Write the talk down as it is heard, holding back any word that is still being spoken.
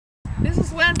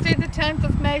It's Wednesday the 10th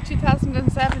of May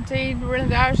 2017. We're in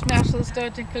the Irish National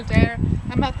Stud in Kildare.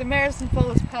 I'm at the Mares and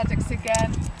Foals paddocks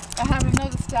again. I have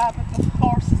another stab at the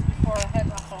horses before I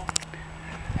head off home.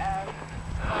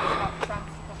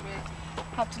 Because we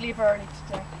have to leave early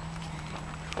today.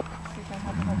 See if I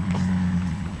have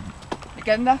it. You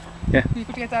getting that? Yeah. You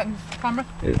could get that in the camera?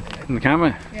 In the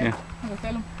camera? Yeah. I'm going to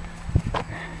film.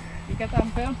 You get that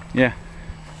in film? Yeah.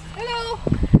 Hello!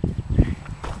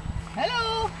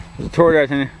 Hello! There's a tour there,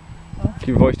 Tanya. Oh. Keep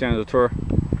your voice down, there's a tour.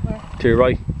 Where? To your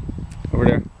right. Over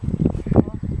there.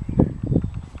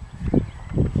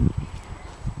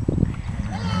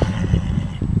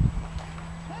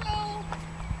 Hello!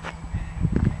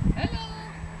 Hello!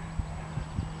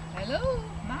 Hello!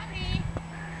 Mommy!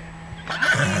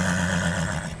 Mommy!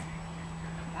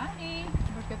 Mommy!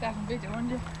 You better get that on video, won't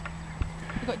you?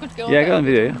 You got good to go. Yeah, I got on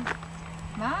video, yeah.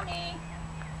 Mommy!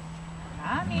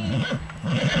 Mommy!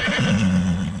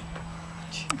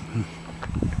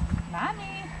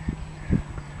 Mommy!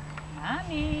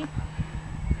 Mommy!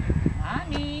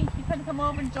 Mommy! You couldn't come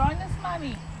over and join us,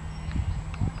 Mommy?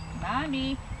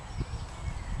 Mommy!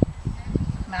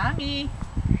 Mommy!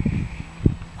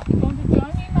 You going to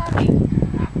join me, Mommy?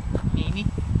 Mimi!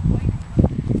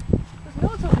 There's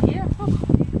loads over here. Look.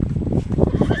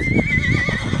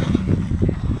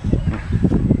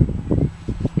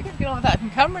 You can get all that in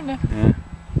camera now. Yeah.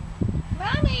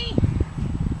 Mommy!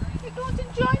 You're going to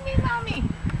join me, Mommy!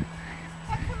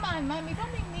 Oh, come on, Mommy,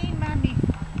 don't be mean, Mommy!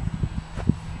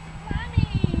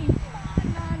 Mommy!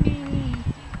 Come on, Mommy!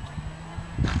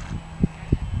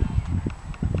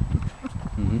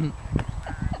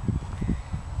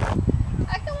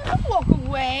 I don't want to walk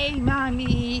away,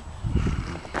 Mommy!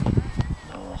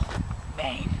 Oh,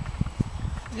 man.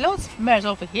 Loads of mares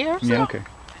over here, so. Yeah, okay.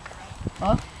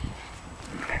 Huh?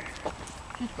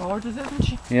 She's gorgeous, isn't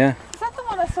she? Yeah, Is that the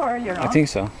one I saw earlier on? I think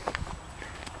so.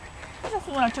 That's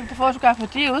the one I took the photograph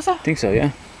with you, is it? I think so,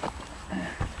 yeah.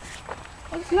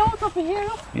 There's loads over here.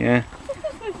 Look. Yeah.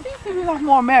 I think there's a lot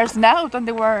more mares now than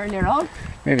there were earlier on.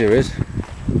 Maybe there is.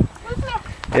 Wasn't there?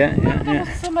 Yeah, There yeah, was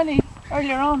yeah. so many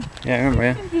earlier on. Yeah, I remember,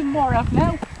 yeah. There's be more out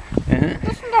now. Uh-huh.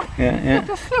 Isn't there? Yeah, yeah.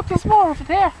 Look, there's more over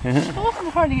there. Uh-huh. There wasn't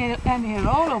hardly any at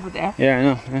all over there. Yeah, I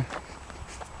know, yeah.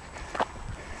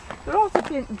 They're also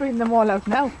bringing them all out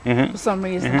now Uh-huh. for some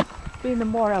reason. Bringing them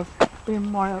more out.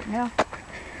 Bringing more out now.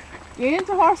 You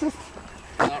into horses?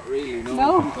 Not really, no.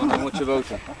 No. Don't know much about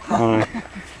them. Alright.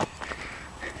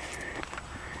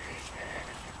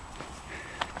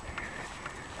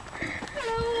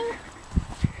 Hello.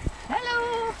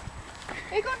 Hello.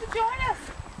 Are you going to join us?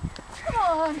 Come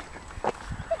on.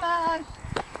 Come on.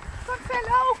 Go and say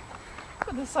hello. Look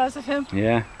at the size of him.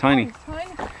 Yeah, tiny. He's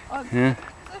tiny. Oh, Yeah. is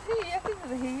it he? I think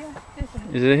it's a he. Yeah. It's a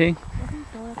he. Is it a he? I think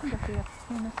so. I think I see it.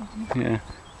 He listen to me. Yeah.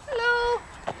 Hello.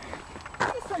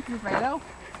 He's something very low.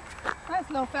 Nice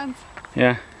low fence.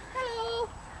 Yeah. Hello.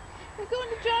 Are you going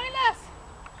to join us?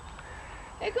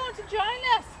 Are you going to join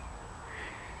us?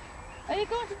 Are you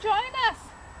going to join us?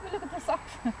 Look at the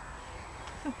socks.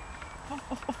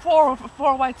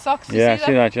 four white socks. Do you Yeah, I see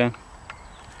see that, yeah.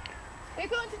 Are you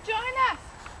going to join us?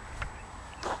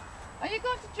 Are you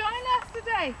going to join us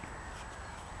today?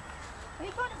 Are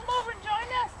you going to come over and join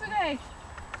us today?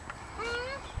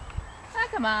 Ah,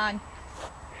 come on.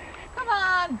 Come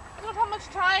on. I don't have much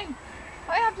time.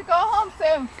 I have to go home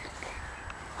soon.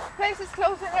 The place is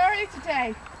closing early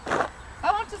today.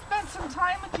 I want to spend some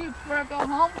time with you before I go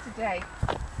home today.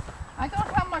 I don't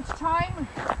have much time.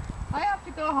 I have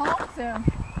to go home soon.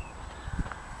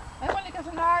 I want to get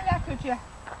an hour left with you.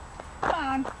 Come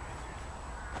on.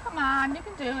 Come on, you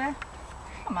can do it.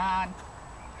 Come on.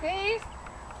 Please,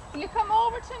 will you come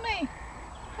over to me?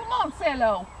 Come on, say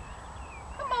hello.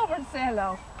 Come over and say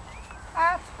hello.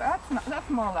 That's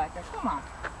more like it. Come on.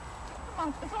 Come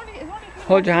on. It's only a few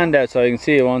Hold your more hand out so I can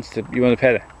see you want to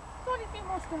pet it. steps. It's only a few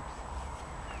more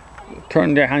steps.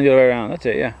 Turn your hand the other way around, that's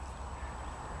it, yeah.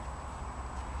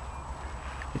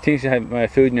 You think you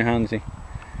have food in your hand, see?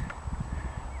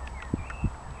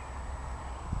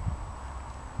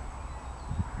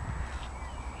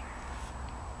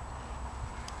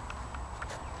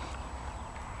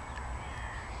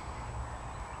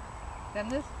 Then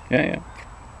this. Yeah, yeah.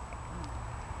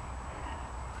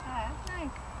 Ah, that's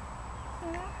nice.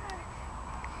 Yeah, that's nice.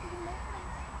 Isn't that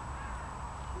nice?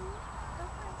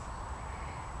 That's nice.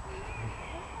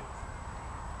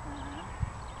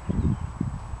 That's nice.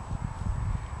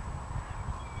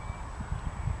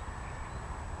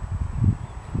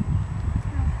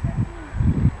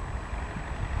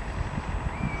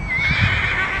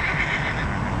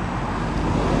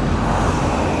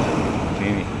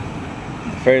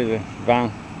 Afraid of the van.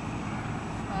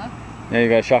 Huh? Yeah, you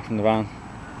got a shock from the van.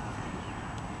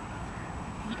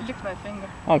 licked my finger.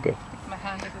 Oh, good. Licked my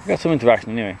hand. We got some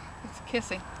interaction anyway. It's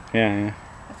kissing. Yeah.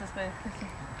 That's his way of kissing.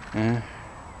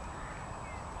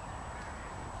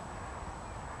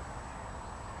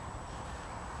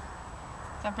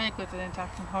 I'm very good at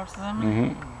interacting with horses. I'm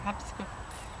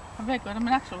very good. I'm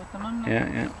natural with them. I'm not. Yeah.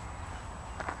 You're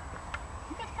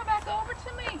going to come back over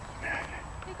to me.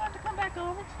 You're going to come back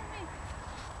over to me.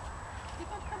 You're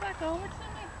going to come back over to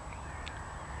me.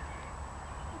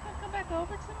 You're going to come back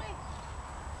over to me.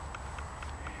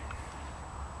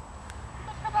 You're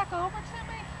going to come back over to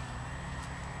me.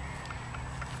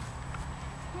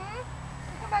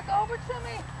 You come back over to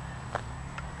me.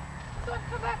 You're going to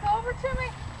come back over to me.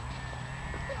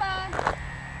 Come on.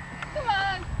 Come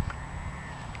on.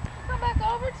 You come back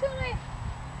over to me.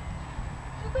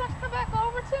 You're going to come back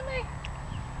over to me.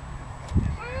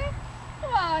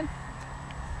 Come on.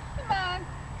 Come on.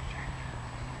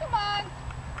 Come on.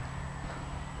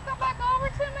 Come back over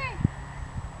to me.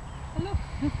 Oh, look.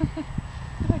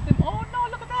 Look at them. Oh no,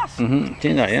 look at that.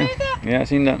 Seen that, yeah. See that? Yeah,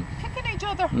 seen that. Kicking each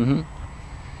other. Mhm.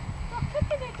 They're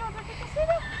kicking each other. Did you see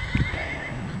that?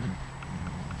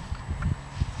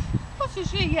 What's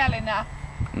she yelling at?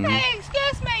 Hey,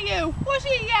 excuse me, you. What's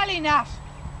she yelling at?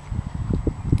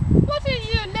 What are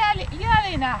you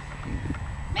yelling at?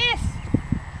 Miss!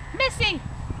 Missy!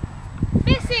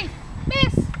 Missy!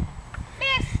 Miss!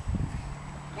 Miss!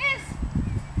 Miss!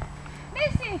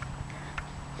 Missy!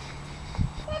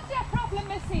 What's your problem,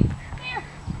 Missy? Here!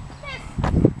 Miss!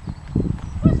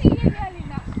 What are you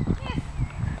yelling at? Miss!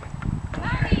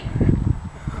 Mommy!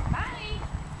 Mommy!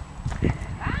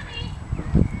 Mommy!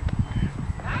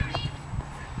 Mommy!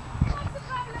 What's the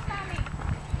problem, Mommy?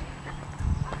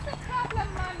 What's the problem,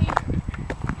 Mommy?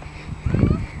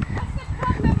 What's the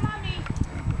problem, Mommy?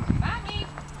 Mommy?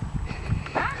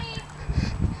 Mommy?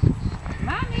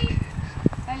 Mommy?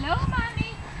 Hello,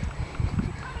 Mommy?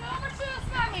 You coming over to us,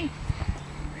 Mommy?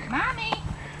 Mommy?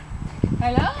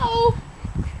 Hello?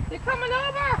 You coming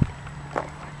over?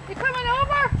 You coming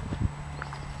over?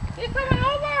 You coming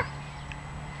over?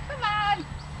 Come on.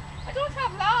 I don't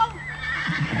have long.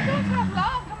 I don't have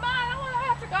long. Come on. I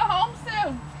have to go home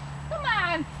soon. Come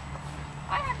on.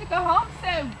 I have to go home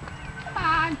soon. Come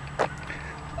on.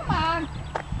 Come on.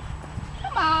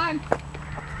 Come on.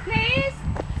 Please.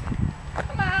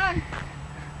 Come on.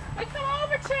 Wait, come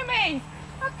over to me.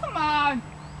 Oh, come on.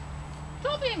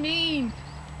 Don't be mean.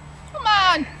 Come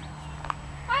on.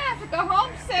 I have to go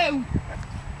home soon.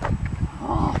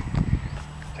 Oh.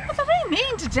 What's that very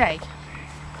mean today?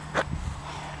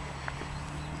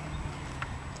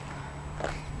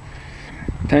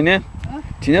 Tanya, Huh?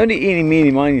 do you know the Eeny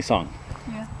Meeny Miny song?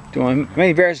 Yeah. Do you want, how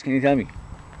many verses can you tell me?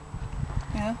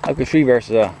 Yeah. I've got 3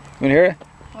 verses. You want to hear it?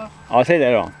 What? I'll say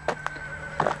that on.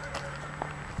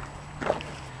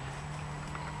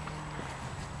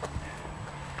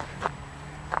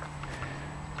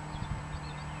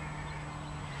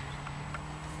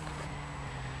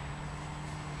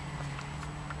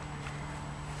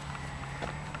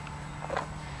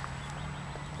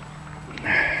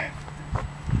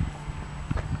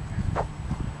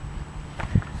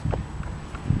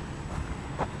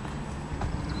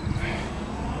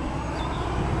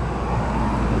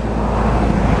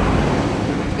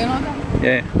 You know that?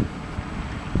 Yeah.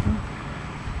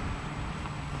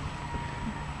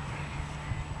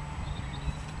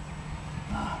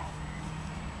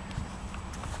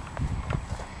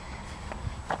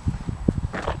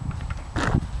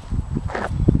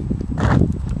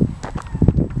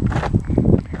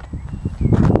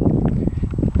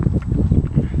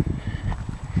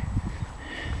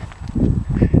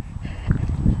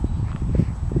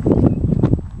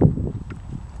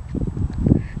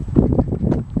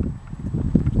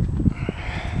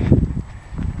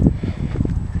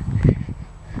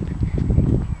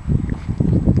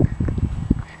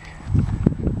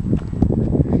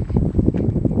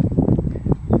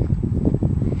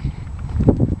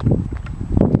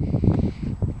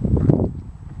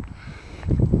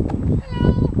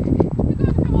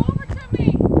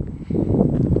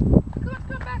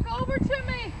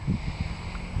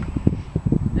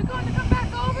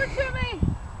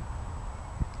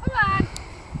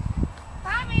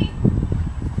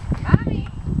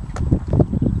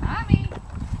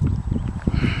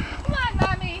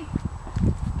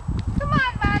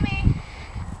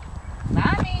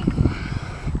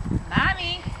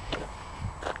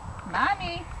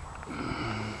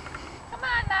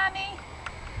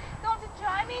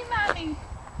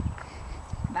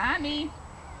 Mommy.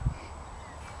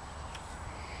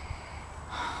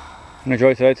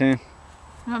 Enjoy today, Tanya.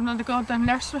 I'm not the goddamn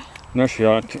nursery. Nursery,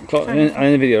 in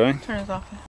the video, right? Turn it off.